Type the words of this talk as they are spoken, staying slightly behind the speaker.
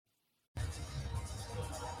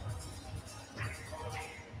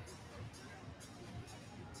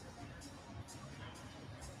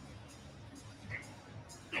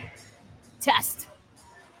Test.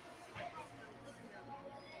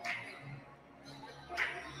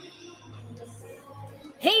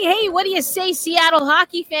 Hey, what do you say, Seattle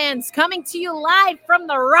hockey fans? Coming to you live from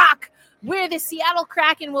the Rock, where the Seattle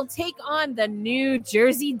Kraken will take on the New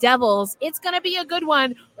Jersey Devils. It's going to be a good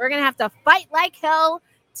one. We're going to have to fight like hell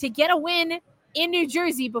to get a win in New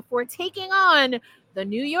Jersey before taking on the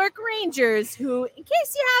New York Rangers, who, in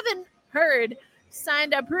case you haven't heard,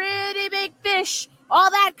 signed a pretty big fish.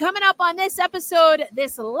 All that coming up on this episode,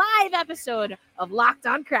 this live episode of Locked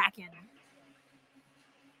on Kraken.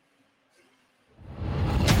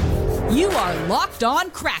 You are Locked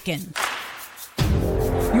on Kraken,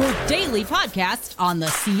 your daily podcast on the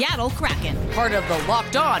Seattle Kraken, part of the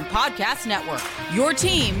Locked On Podcast Network, your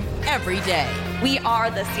team every day. We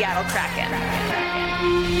are the Seattle Kraken.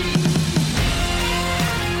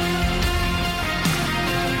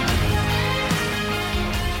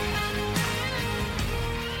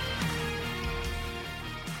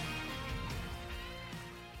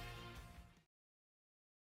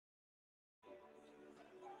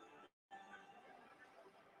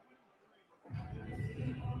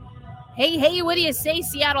 Hey, what do you say,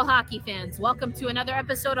 Seattle hockey fans? Welcome to another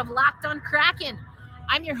episode of Locked on Kraken.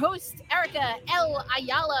 I'm your host, Erica L.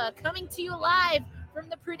 Ayala, coming to you live from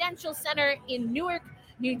the Prudential Center in Newark,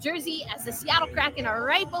 New Jersey, as the Seattle Kraken are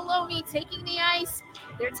right below me taking the ice.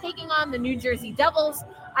 They're taking on the New Jersey Devils.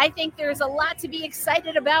 I think there's a lot to be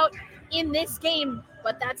excited about in this game,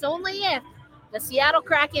 but that's only if the Seattle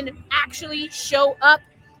Kraken actually show up.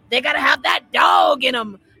 They got to have that dog in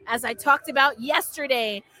them, as I talked about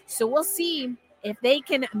yesterday. So we'll see if they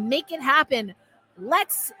can make it happen.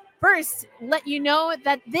 Let's first let you know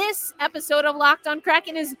that this episode of Locked on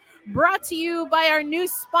Kraken is brought to you by our new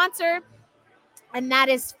sponsor, and that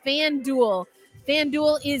is FanDuel.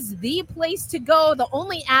 FanDuel is the place to go, the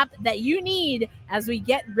only app that you need as we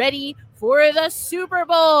get ready for the Super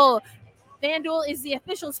Bowl. FanDuel is the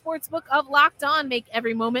official sportsbook of Locked On. Make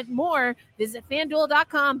every moment more. Visit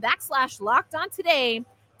FanDuel.com/Locked On today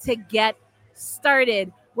to get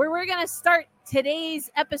started. Where we're going to start today's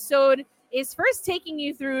episode is first taking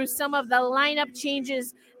you through some of the lineup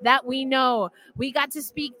changes that we know. We got to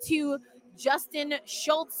speak to Justin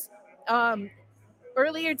Schultz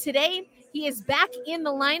earlier today. He is back in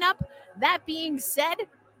the lineup. That being said,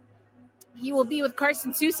 he will be with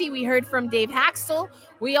Carson Soucy. We heard from Dave Haxtell.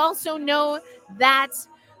 We also know that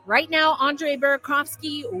right now, Andre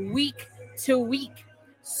Burakovsky week to week.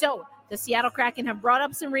 So the Seattle Kraken have brought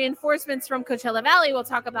up some reinforcements from Coachella Valley. We'll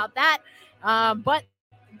talk about that. But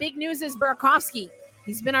big news is Burakovsky.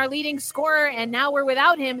 He's been our leading scorer, and now we're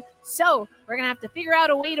without him. So we're going to have to figure out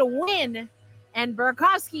a way to win. And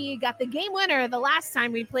Burakovsky got the game winner the last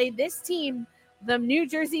time we played this team, the New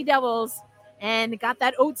Jersey Devils, and got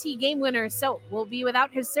that OT game winner. So we'll be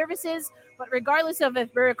without his services. But regardless of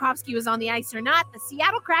if Burakovsky was on the ice or not, the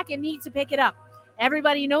Seattle Kraken need to pick it up.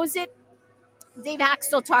 Everybody knows it. Dave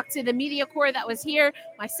Haxtell talked to the media corps that was here.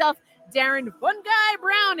 Myself, Darren Fun Guy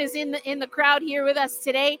Brown is in the crowd here with us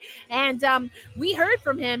today. And we heard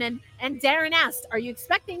from him, and Darren asked, are you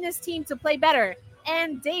expecting this team to play better?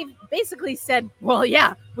 And Dave basically said, well,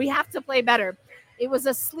 yeah, we have to play better. It was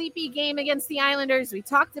a sleepy game against the Islanders. We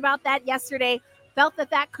talked about that yesterday, felt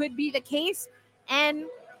that could be the case. And,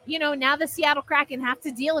 you know, now the Seattle Kraken have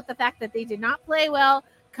to deal with the fact that they did not play well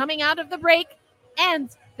coming out of the break, and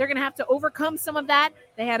they're going to have to overcome some of that.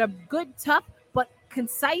 They had a good, tough, but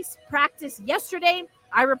concise practice yesterday.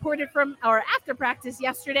 I reported from our after practice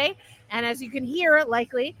yesterday. And as you can hear,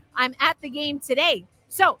 likely, I'm at the game today.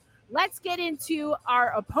 So let's get into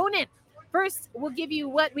our opponent. First, we'll give you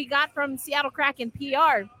what we got from Seattle Kraken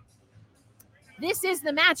PR. This is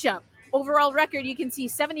the matchup. Overall record, you can see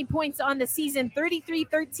 70 points on the season,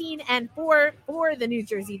 33-13-4 for the New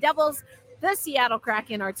Jersey Devils. The Seattle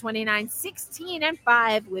Kraken are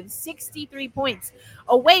 29-16-5 with 63 points.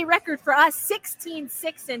 Away record for us,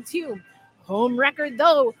 16-6-2. Home record,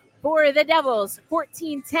 though, for the Devils,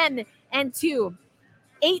 14-10-2.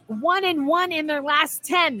 8-1-1 in their last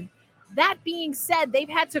 10. That being said, they've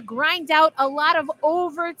had to grind out a lot of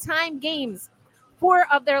overtime games. 4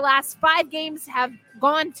 of their last 5 games have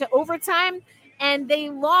gone to overtime, and they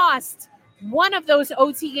lost one of those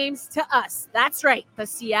OT games to us. That's right. The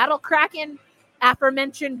Seattle Kraken,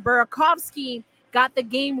 aforementioned Burakovsky, got the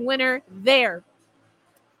game winner there.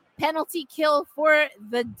 Penalty kill for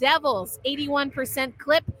the Devils, 81%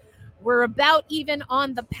 clip. We're about even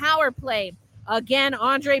on the power play. Again,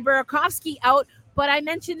 Andre Burakovsky out, but I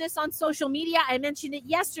mentioned this on social media. I mentioned it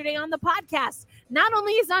yesterday on the podcast. Not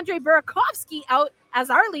only is Andre Burakovsky out as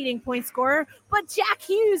our leading point scorer, but Jack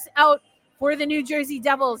Hughes out for the New Jersey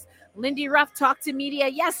Devils. Lindy Ruff talked to media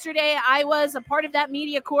yesterday. I was a part of that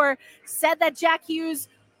media corps, said that Jack Hughes,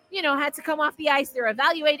 had to come off the ice. They're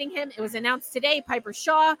evaluating him. It was announced today. Piper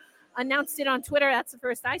Shaw announced it on Twitter. That's the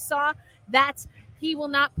first I saw, that he will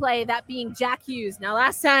not play, that being Jack Hughes. Now,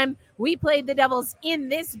 last time we played the Devils in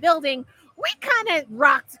this building, we kind of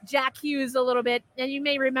rocked Jack Hughes a little bit. And you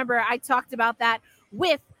may remember I talked about that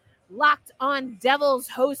with Locked On Devils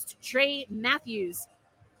host Trey Matthews.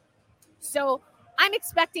 So I'm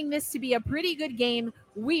expecting this to be a pretty good game.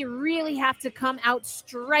 We really have to come out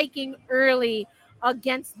striking early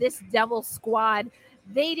against this Devil squad.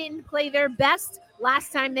 They didn't play their best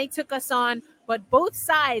last time they took us on, but both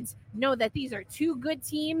sides know that these are two good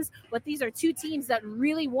teams, but these are two teams that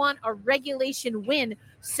really want a regulation win.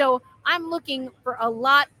 So I'm looking for a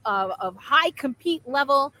lot of high compete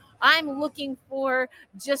level. I'm looking for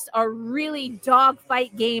just a really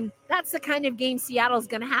dogfight game. That's the kind of game Seattle's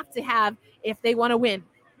going to have if they want to win.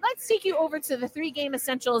 Let's take you over to the 3-game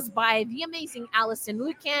essentials by the amazing Alison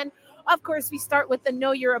Lukan. Of course, we start with the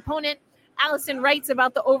Know Your Opponent. Allison writes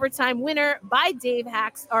about the overtime winner by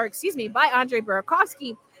by Andre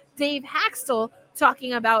Burakovsky. Dave Haxtell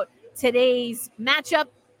talking about today's matchup.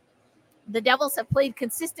 The Devils have played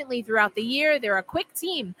consistently throughout the year. They're a quick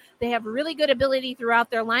team. They have really good ability throughout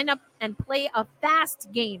their lineup and play a fast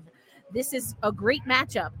game. This is a great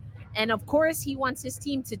matchup. And of course, he wants his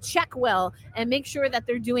team to check well and make sure that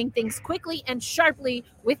they're doing things quickly and sharply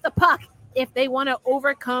with the puck if they want to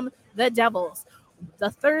overcome the Devils.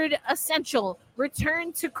 The third essential,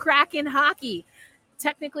 return to Kraken hockey.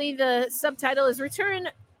 Technically, the subtitle is Return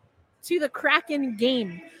to the Kraken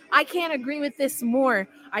game. I can't agree with this more.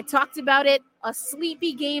 I talked about it, a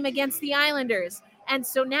sleepy game against the Islanders. And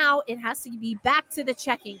so now it has to be back to the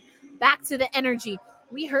checking, back to the energy.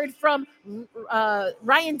 We heard from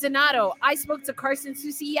Ryan Donato. I spoke to Carson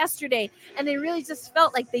Soucy yesterday, and they really just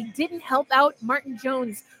felt like they didn't help out Martin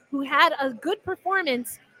Jones, who had a good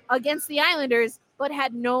performance against the Islanders, but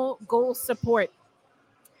had no goal support.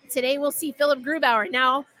 Today we'll see Philip Grubauer.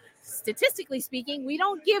 Now, statistically speaking, we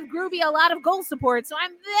don't give Gruby a lot of goal support, so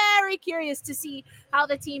I'm very curious to see how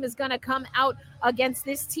the team is going to come out against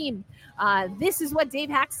this team. This is what Dave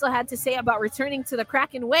Haxtell had to say about returning to the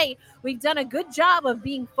Kraken way. We've done a good job of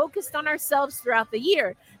being focused on ourselves throughout the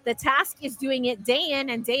year. The task is doing it day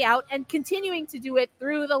in and day out and continuing to do it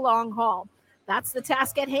through the long haul. That's the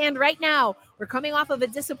task at hand right now. We're coming off of a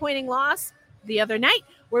disappointing loss the other night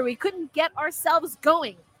where we couldn't get ourselves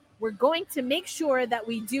going. We're going to make sure that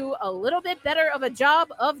we do a little bit better of a job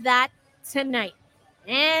of that tonight.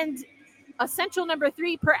 And essential number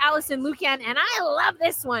 3 per Alison Lukan, and I love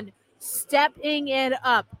this one, stepping it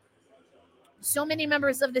up. So many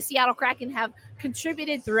members of the Seattle Kraken have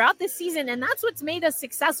contributed throughout the season, and that's what's made us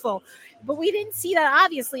successful. But we didn't see that,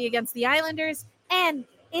 obviously, against the Islanders, and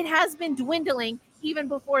it has been dwindling even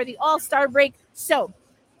before the All-Star break. So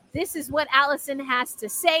this is what Allison has to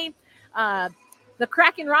say. The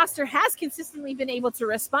Kraken roster has consistently been able to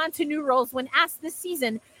respond to new roles when asked this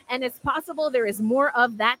season, and it's possible there is more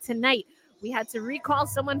of that tonight. We had to recall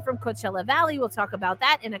someone from Coachella Valley. We'll talk about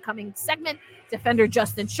that in a coming segment. Defender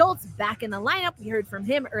Justin Schultz back in the lineup. We heard from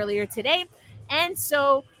him earlier today. And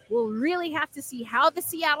so we'll really have to see how the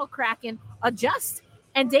Seattle Kraken adjust.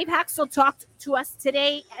 And Dave Haxtell talked to us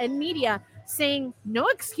today in media saying no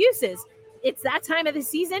excuses. It's that time of the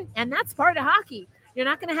season, and that's part of hockey. You're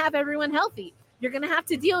not going to have everyone healthy. You're going to have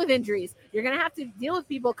to deal with injuries. You're going to have to deal with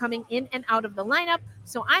people coming in and out of the lineup.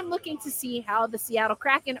 So I'm looking to see how the Seattle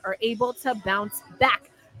Kraken are able to bounce back.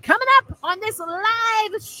 Coming up on this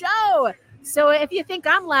live show. So if you think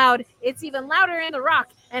I'm loud, it's even louder in the Rock.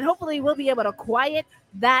 And hopefully we'll be able to quiet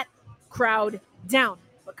that crowd down.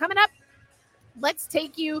 But coming up, let's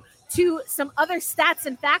take you to some other stats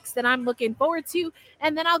and facts that I'm looking forward to.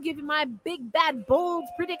 And then I'll give you my big, bad, bold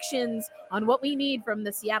predictions on what we need from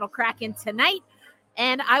the Seattle Kraken tonight.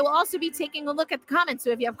 And I will also be taking a look at the comments.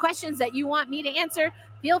 So if you have questions that you want me to answer,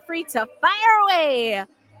 feel free to fire away.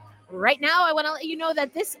 Right now, I want to let you know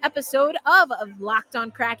that this episode of Locked On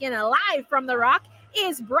Kraken, live from the Rock,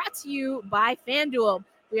 is brought to you by FanDuel.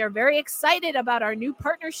 We are very excited about our new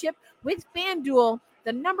partnership with FanDuel,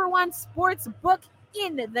 the #1 sports book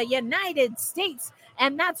in the United States.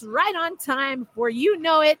 And that's right on time for, you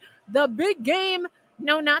know it, the big game.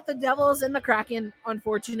 No, not the Devils and the Kraken,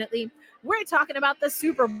 unfortunately. We're talking about the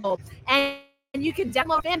Super Bowl. And you can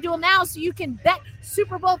download FanDuel now so you can bet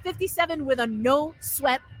Super Bowl 57 with a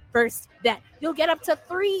no-sweat first bet. You'll get up to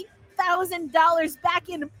 $3,000 back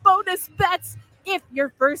in bonus bets if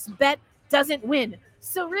your first bet doesn't win.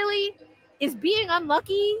 So really, is being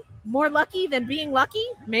unlucky more lucky than being lucky?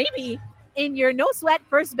 Maybe, in your no-sweat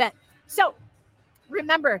first bet. So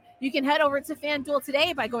Remember, you can head over to FanDuel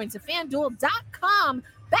today by going to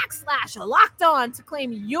FanDuel.com/LockedOn to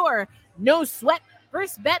claim your no sweat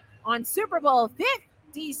first bet on Super Bowl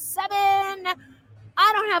 57.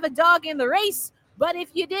 I don't have a dog in the race, but if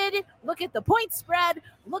you did, look at the point spread,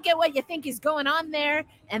 look at what you think is going on there,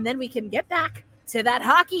 and then we can get back to that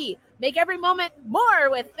hockey. Make every moment more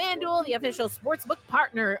with FanDuel, the official sportsbook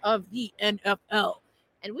partner of the NFL.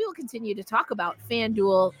 And we will continue to talk about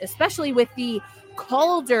FanDuel, especially with the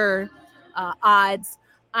Calder odds.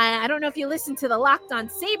 I don't know if you listen to the Locked On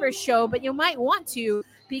Sabres show, but you might want to,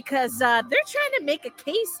 because they're trying to make a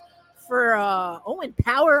case for Owen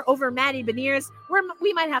Power over Matty Beniers.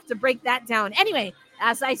 We might have to break that down. Anyway,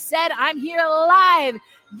 as I said, I'm here live.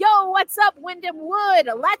 Yo, what's up, Wyndham Wood?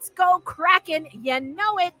 Let's go Kraken. You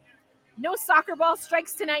know it. No soccer ball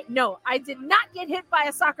strikes tonight. No, I did not get hit by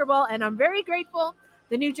a soccer ball, and I'm very grateful.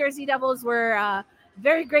 The New Jersey Devils were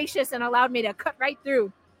very gracious and allowed me to cut right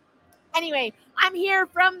through. Anyway, I'm here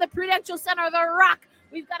from the Prudential Center, The Rock.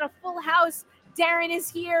 We've got a full house. Darren is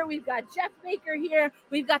here. We've got Jeff Baker here.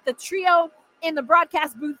 We've got the trio in the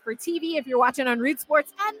broadcast booth for TV if you're watching on Root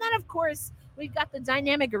Sports. And then, of course, we've got the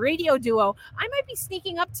dynamic radio duo. I might be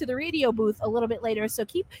sneaking up to the radio booth a little bit later, so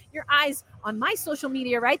keep your eyes on my social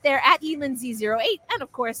media right there at elinz08. And,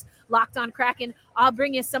 of course, Locked On Kraken. I'll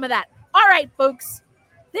bring you some of that. All right, folks.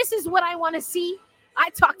 This is what I want to see. I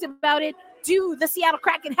talked about it. Do the Seattle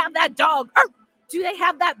Kraken have that dog? Or do they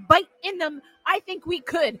have that bite in them? I think we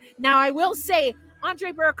could. Now, I will say,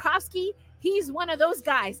 Andre Burakovsky, he's one of those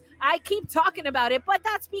guys. I keep talking about it, but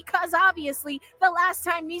that's because, obviously, the last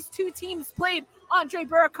time these two teams played, Andre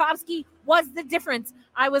Burakovsky was the difference.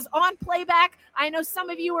 I was on playback. I know some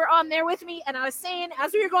of you were on there with me, and I was saying,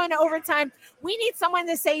 as we were going to overtime, we need someone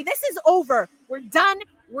to say, this is over. We're done.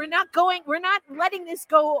 We're not letting this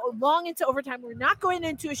go long into overtime. We're not going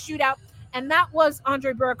into a shootout. And that was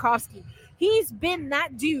Andre Burakovsky. He's been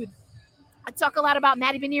that dude. I talk a lot about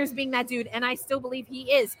Matty Beniers being that dude, and I still believe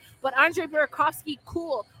he is. But Andre Burakovsky,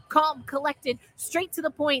 cool, calm, collected, straight to the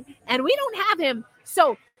point, and we don't have him.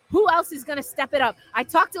 So who else is going to step it up? I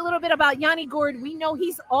talked a little bit about Yanni Gourde. We know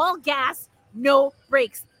he's all gas, no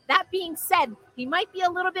brakes. That being said, he might be a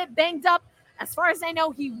little bit banged up. As far as I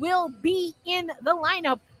know, he will be in the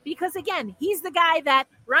lineup because, again, he's the guy that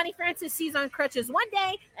Ronnie Francis sees on crutches one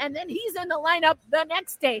day, and then he's in the lineup the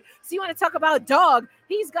next day. So you want to talk about dog?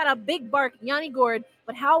 He's got a big bark, Yanni Gourde,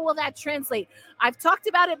 but how will that translate? I've talked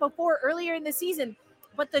about it before earlier in the season,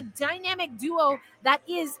 but the dynamic duo that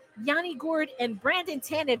is Yanni Gourde and Brandon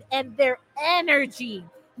Tanev and their energy,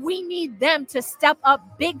 we need them to step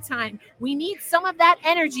up big time. We need some of that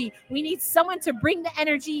energy. We need someone to bring the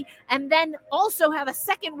energy and then also have a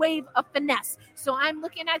second wave of finesse. So I'm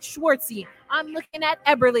looking at Schwartzy. I'm looking at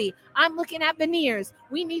Eberle. I'm looking at Beniers.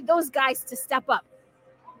 We need those guys to step up.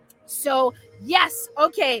 So, yes,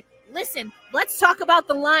 okay, listen, let's talk about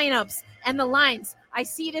the lineups and the lines. I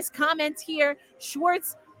see this comment here,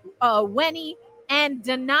 Schwartz, Wenny, and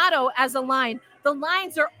Donato as a line. The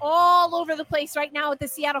lines are all over the place right now with the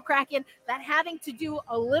Seattle Kraken, that having to do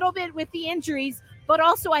a little bit with the injuries, but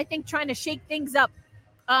also I think trying to shake things up.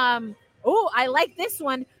 I like this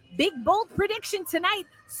one. Big, bold prediction tonight.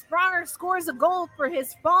 Spronger scores a goal for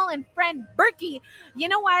his fallen friend, Berkey. You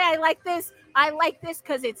know why I like this? I like this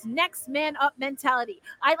because it's next man up mentality.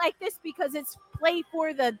 I like this because it's play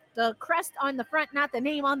for the crest on the front, not the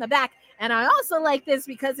name on the back. And I also like this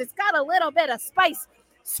because it's got a little bit of spice.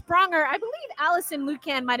 Spronger, I believe Allison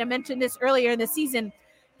Lucan might have mentioned this earlier in the season.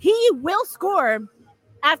 He will score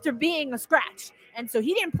after being a scratch. And so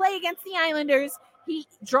he didn't play against the Islanders. He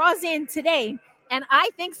draws in today. And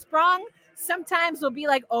I think Sprong sometimes will be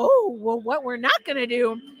like, oh, well, what we're not going to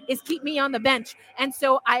do is keep me on the bench. And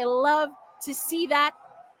so I love to see that.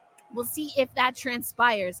 We'll see if that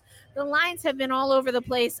transpires. The lines have been all over the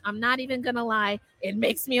place. I'm not even going to lie. It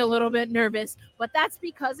makes me a little bit nervous, but that's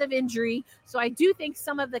because of injury. So I do think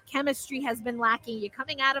some of the chemistry has been lacking. You're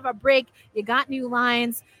coming out of a break. You got new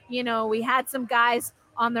lines. You know, we had some guys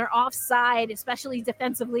on their offside, especially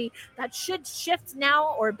defensively, that should shift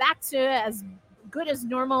now or back to as good as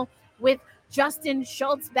normal with Justin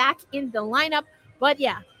Schultz back in the lineup. But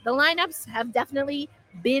yeah, the lineups have definitely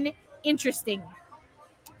been interesting.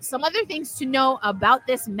 Some other things to know about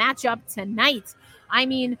this matchup tonight. I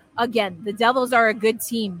mean, again, the Devils are a good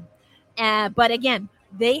team. But again,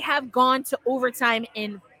 they have gone to overtime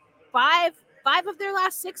in five of their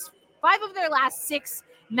last six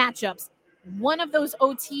matchups. One of those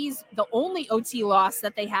OTs, the only OT loss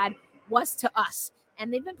that they had, was to us.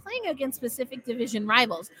 And they've been playing against Pacific Division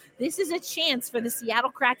rivals. This is a chance for the Seattle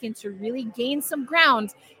Kraken to really gain some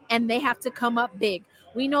ground, and they have to come up big.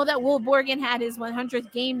 We know that Will Borgen had his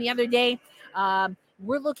 100th game the other day.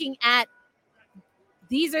 We're looking at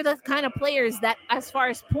these are the kind of players that, as far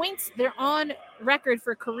as points, they're on record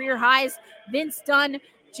for career highs. Vince Dunn,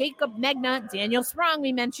 Jacob Megna, Daniel Sprong,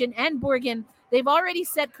 we mentioned, and Borgen. They've already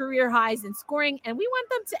set career highs in scoring, and we want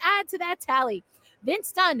them to add to that tally.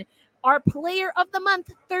 Vince Dunn, our player of the month,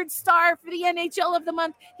 third star for the NHL of the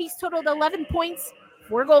month. He's totaled 11 points,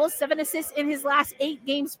 4 goals, 7 assists in his last 8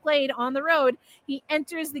 games played on the road. He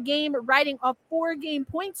enters the game riding a 4-game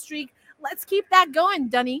point streak. Let's keep that going,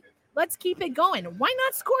 Dunny. Let's keep it going. Why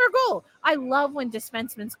not score a goal? I love when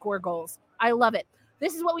defensemen score goals. I love it.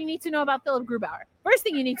 This is what we need to know about Philipp Grubauer. First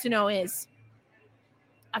thing you need to know is,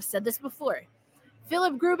 I've said this before,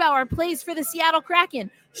 Philipp Grubauer plays for the Seattle Kraken.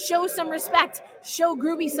 Show some respect. Show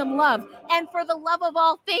Gruby some love. And for the love of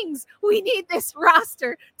all things, we need this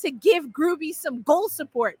roster to give Gruby some goal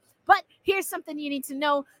support. But here's something you need to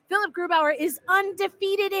know. Philipp Grubauer is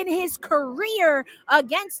undefeated in his career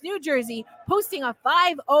against New Jersey, posting a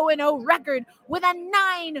 5-0-0 record with a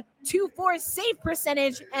 .924 save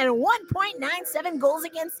percentage and 1.97 goals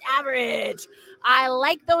against average. I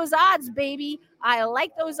like those odds, baby. I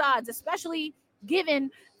like those odds, especially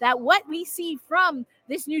given that what we see from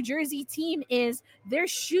this New Jersey team is they're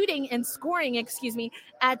shooting and scoring, at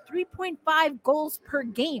 3.5 goals per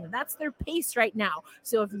game. That's their pace right now.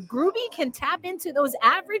 So if Gruby can tap into those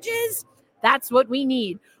averages, that's what we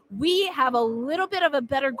need. We have a little bit of a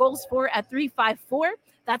better goals for at 3.54.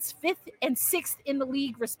 That's 5th and 6th in the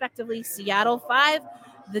league, respectively. Seattle 5,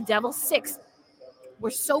 the Devils 6. We're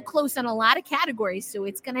so close in a lot of categories, so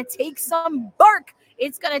it's going to take some bark.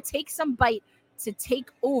 It's going to take some bite to take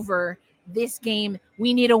over this game.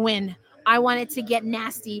 We need a win. I want it to get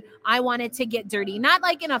nasty. I want it to get dirty. Not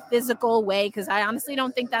like in a physical way, because I honestly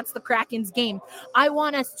don't think that's the Kraken's game. I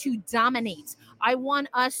want us to dominate. I want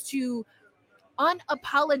us to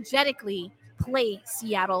unapologetically play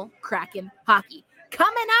Seattle Kraken hockey.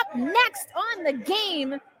 Coming up next on the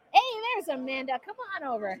game. Hey, there's Amanda. Come on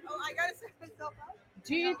over. Oh, I got to set myself up.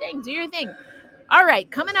 Do your thing. Do your thing. All right,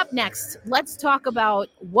 coming up next, let's talk about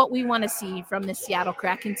what we want to see from the Seattle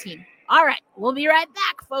Kraken team. All right, we'll be right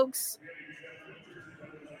back, folks.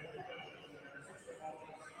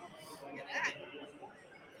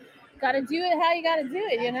 Got to do it how you got to do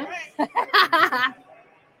it, you know?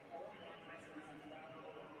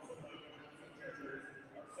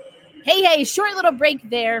 Hey, short little break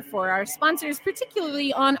there for our sponsors,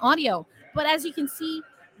 particularly on audio. But as you can see,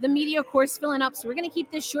 the media course filling up, so we're going to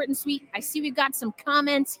keep this short and sweet. I see we've got some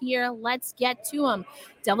comments here. Let's get to them.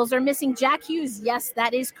 Devils are missing Jack Hughes. Yes,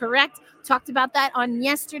 that is correct. Talked about that on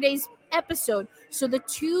yesterday's episode. So the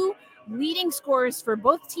 2 leading scorers for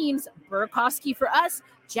both teams, Burakovsky for us,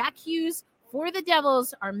 Jack Hughes for the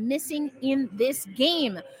Devils, are missing in this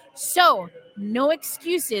game. So no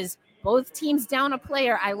excuses. Both teams down a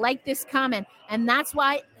player. I like this comment, and that's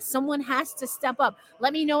why someone has to step up.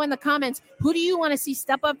 Let me know in the comments, who do you want to see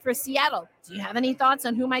step up for Seattle? Do you have any thoughts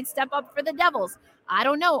on who might step up for the Devils? I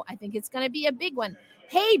don't know. I think it's going to be a big one.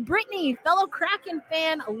 Hey, Brittany, fellow Kraken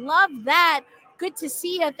fan, love that. Good to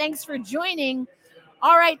see you. Thanks for joining.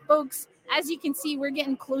 All right, folks, as you can see, we're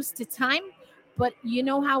getting close to time, but you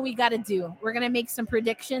know how we got to do. We're going to make some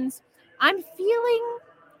predictions. I'm feeling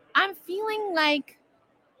like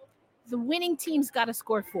the winning team's got to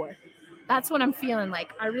score 4. That's what I'm feeling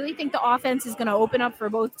like. I really think the offense is going to open up for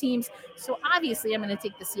both teams. So obviously I'm going to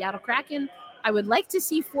take the Seattle Kraken. I would like to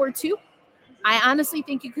see 4-2. I honestly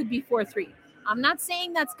think it could be 4-3. I'm not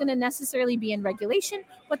saying that's going to necessarily be in regulation,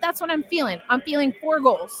 but that's what I'm feeling. I'm feeling 4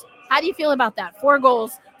 goals. How do you feel about that? 4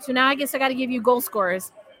 goals. So now I guess I got to give you goal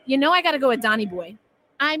scorers. You know I got to go with Donnie Boy.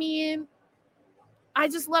 I mean, I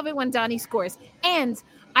just love it when Donnie scores. And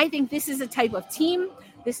I think this is a type of team.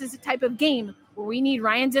 This is a type of game where we need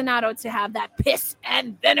Ryan Donato to have that piss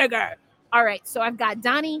and vinegar. All right, so I've got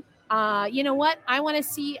Donnie. You know what? I want to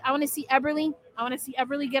see Eberle. I want to see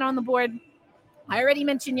Eberle get on the board. I already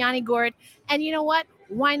mentioned Yanni Gourde. And you know what?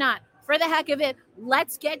 Why not? For the heck of it,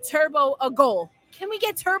 let's get Turbo a goal. Can we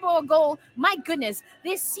get Turbo a goal? My goodness,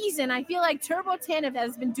 this season, I feel like Turbo Tanev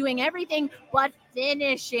has been doing everything but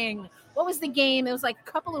finishing. What was the game? It was like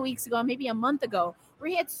a couple of weeks ago, maybe a month ago, where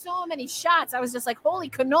he had so many shots. I was just like, holy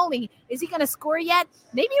cannoli, is he going to score yet?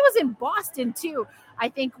 Maybe it was in Boston too, I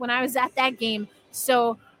think, when I was at that game.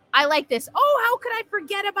 So I like this. Oh, how could I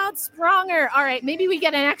forget about Spronger? All right, maybe we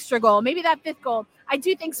get an extra goal. Maybe that 5th goal. I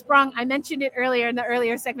do think Sprong, I mentioned it earlier in the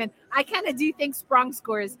earlier segment, I kind of do think Sprong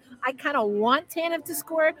scores. I kind of want Tanev to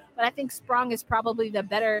score, but I think Sprong is probably the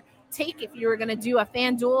better take. If you were going to do a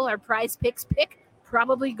FanDuel or Prize Picks pick,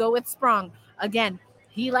 probably go with Sprong. Again,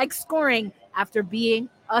 he likes scoring after being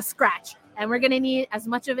a scratch. and we're going to need as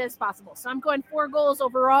much of it as possible. So I'm going 4 goals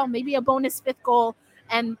overall, maybe a bonus 5th goal,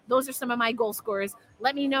 and those are some of my goal scorers.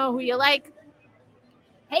 Let me know who you like.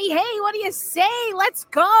 Hey, what do you say? Let's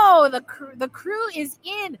go. The crew is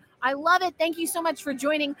in. I love it. Thank you so much for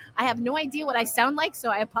joining. I have no idea what I sound like, so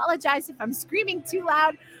I apologize if I'm screaming too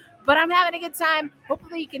loud, but I'm having a good time.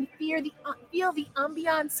 Hopefully you can feel the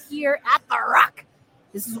ambiance here at the Rock.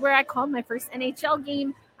 This is where I called my first NHL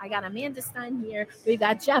game. I got Amanda Stein here. We've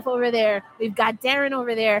got Jeff over there. We've got Darren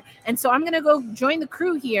over there. And so I'm going to go join the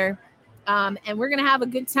crew here, and we're going to have a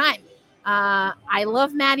good time. I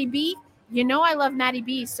love Maddie B. You know I love Maddie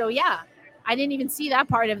B. So, yeah, I didn't even see that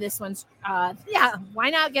part of this one. Yeah, why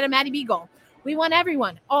not get a Maddie B goal? We want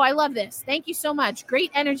everyone. Oh, I love this. Thank you so much.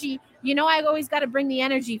 Great energy. You know I always got to bring the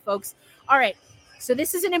energy, folks. All right, so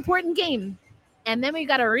this is an important game. And then we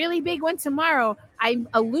got a really big one tomorrow. I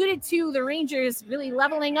alluded to the Rangers really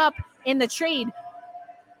leveling up in the trade.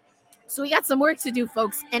 So we got some work to do,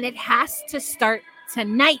 folks, and it has to start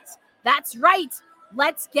tonight. That's right.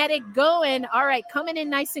 Let's get it going. All right, coming in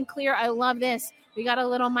nice and clear. I love this. We got a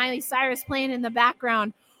little Miley Cyrus playing in the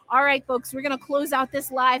background. All right, folks, we're going to close out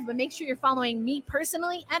this live, but make sure you're following me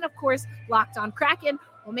personally and, of course, Locked On Kraken.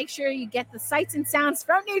 We'll make sure you get the sights and sounds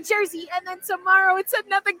from New Jersey, and then tomorrow it's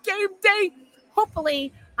another game day.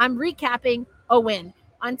 Hopefully, I'm recapping a win.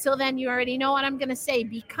 Until then, you already know what I'm going to say.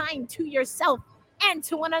 Be kind to yourself and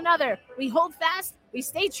to one another. We hold fast, we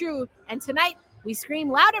stay true, and tonight, we scream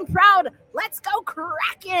loud and proud, let's go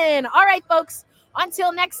Kraken! All right, folks,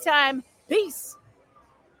 until next time, peace.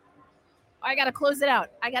 I got to close it out.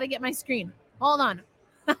 I got to get my screen. Hold on.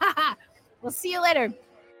 We'll see you later.